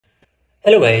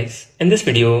Hello guys, in this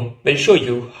video we'll show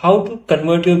you how to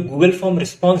convert your Google Form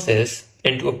responses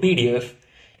into a PDF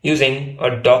using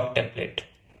a doc template.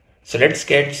 So let's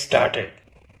get started.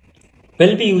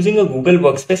 We'll be using a Google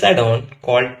Workspace add-on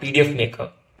called PDF Maker,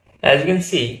 as you can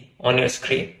see on your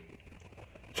screen.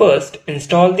 First,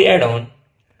 install the add-on.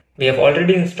 We have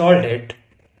already installed it,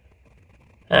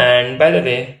 and by the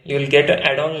way, you will get an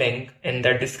add-on link in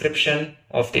the description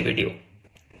of the video.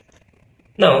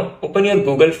 Now open your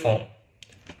Google Form.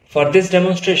 For this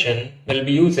demonstration, we'll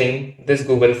be using this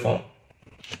Google Form,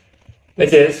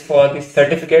 which is for the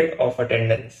certificate of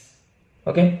attendance.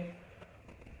 Okay.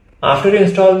 After you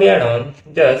install the add-on,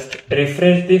 just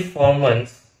refresh the form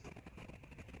once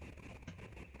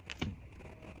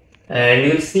and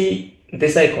you'll see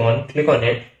this icon. Click on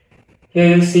it. Here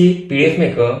you'll see PDF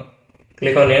Maker.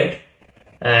 Click on it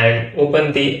and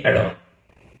open the add-on.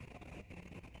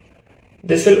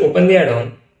 This will open the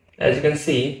add-on, as you can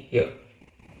see here.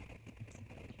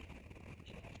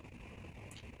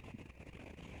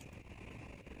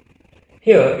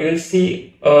 Here you will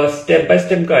see a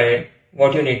step-by-step guide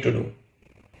what you need to do.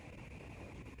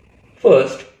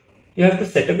 First, you have to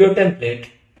set up your template,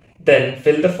 then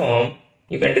fill the form.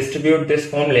 You can distribute this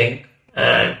form link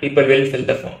and people will fill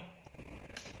the form.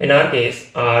 In our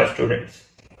case, our students.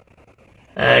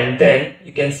 And then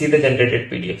you can see the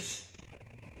generated PDFs.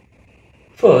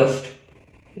 First,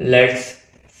 let's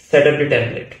set up the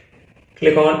template.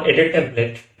 Click on Edit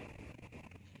Template.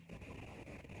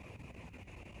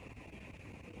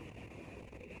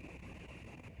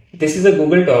 This is a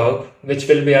Google Doc which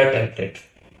will be our template.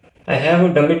 I have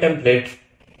a dummy template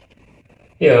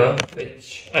here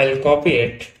which I'll copy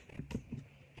it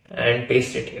and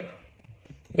paste it here.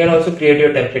 You can also create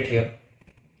your template here.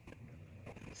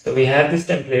 So we have this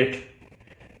template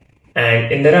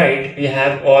and in the right we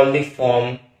have all the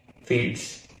form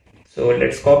fields. So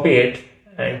let's copy it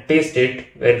and paste it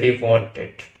where we want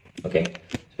it. Okay.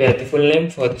 So we have the full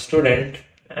name for the student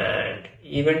and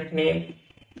event name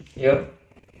here.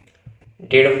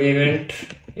 Date of the event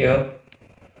here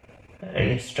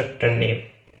and instructor name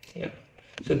here.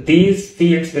 So these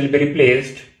fields will be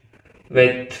replaced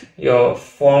with your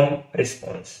form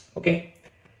response. Okay.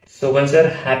 So once you're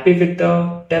happy with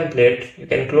the template, you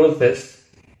can close this.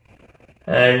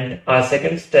 And our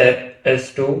second step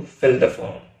is to fill the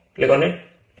form. Click on it.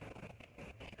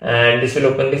 And this will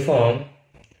open the form.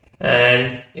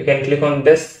 And you can click on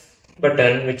this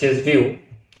button, which is view.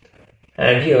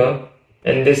 And here,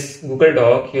 in this Google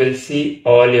Doc, you will see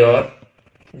all your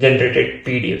generated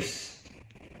PDFs.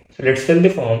 So let's fill the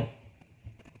form.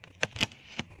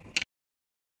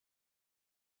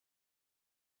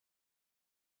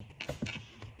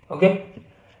 Okay,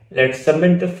 let's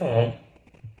submit the form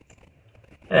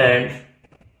and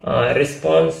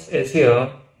response is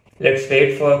here. Let's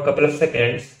wait for a couple of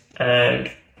seconds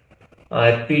and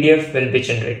our PDF will be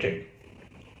generated.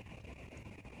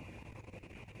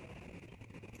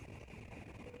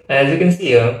 As you can see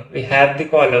here, we have the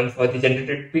column for the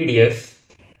generated PDFs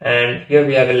and here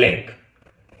we have a link.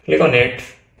 Click on it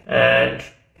and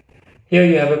here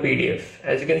you have a PDF.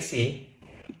 As you can see,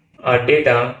 our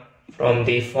data from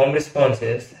the form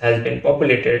responses has been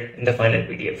populated in the final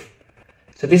PDF.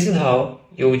 So this is how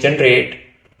you generate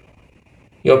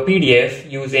your PDF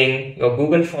using your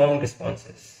Google Form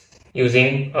responses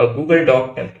using a Google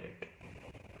Doc template.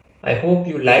 I hope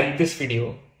you liked this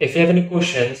video. If you have any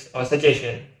questions or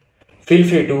suggestions, feel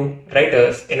free to write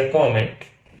us in a comment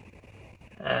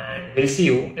and we'll see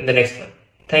you in the next one.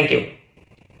 Thank you.